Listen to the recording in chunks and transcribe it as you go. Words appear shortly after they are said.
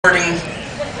Could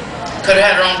have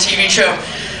had her own TV show.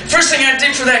 First thing I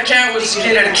did for that cat was to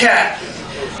get it a cat.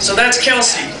 So that's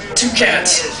Kelsey, 2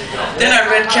 cats. Then I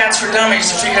read Cats for Dummies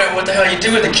to figure out what the hell you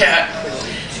do with a cat.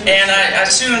 And I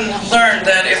soon learned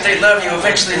that if they love you,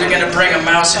 eventually they're going to bring a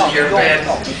mouse into your bed.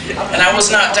 And I was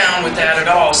not down with that at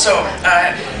all. So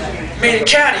I made a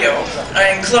catio.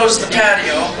 I enclosed the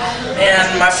patio,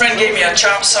 and my friend gave me a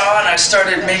chop saw, and I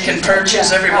started making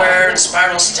perches everywhere, and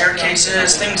spiral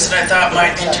staircases, things that I thought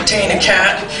might entertain a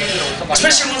cat.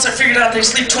 Especially once I figured out they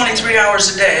sleep 23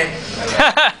 hours a day.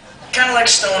 Kind of like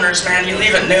stoners, man. You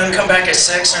leave at noon, come back at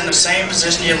 6, they're in the same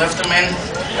position you left them in.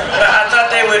 But I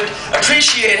thought they would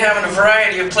appreciate having a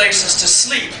variety of places to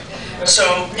sleep.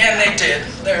 So, yeah, and they did.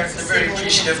 They're very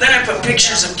appreciative. Then I put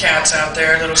pictures of cats out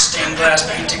there, little stained glass,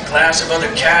 painted glass of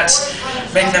other cats,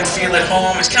 make them feel at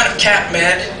home. It's kind of cat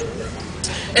med.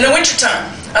 In the wintertime,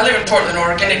 I live in Portland,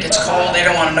 Oregon. It gets cold. They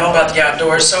don't want to know about the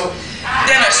outdoors. So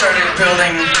then I started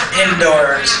building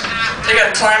indoors. They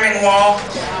got a climbing wall.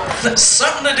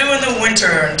 Something to do in the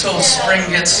winter until spring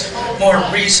gets more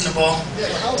reasonable.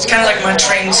 It's kind of like my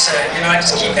train set, you know, I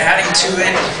just keep adding to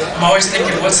it. I'm always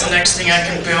thinking, what's the next thing I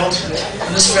can build?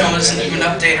 And this film isn't even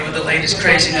updated with the latest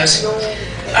craziness.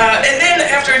 And then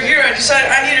after a year, I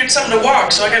decided I needed something to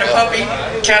walk, so I got a puppy.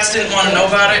 Cats didn't want to know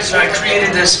about it, so I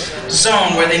created this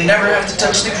zone where they never have to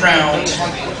touch the ground.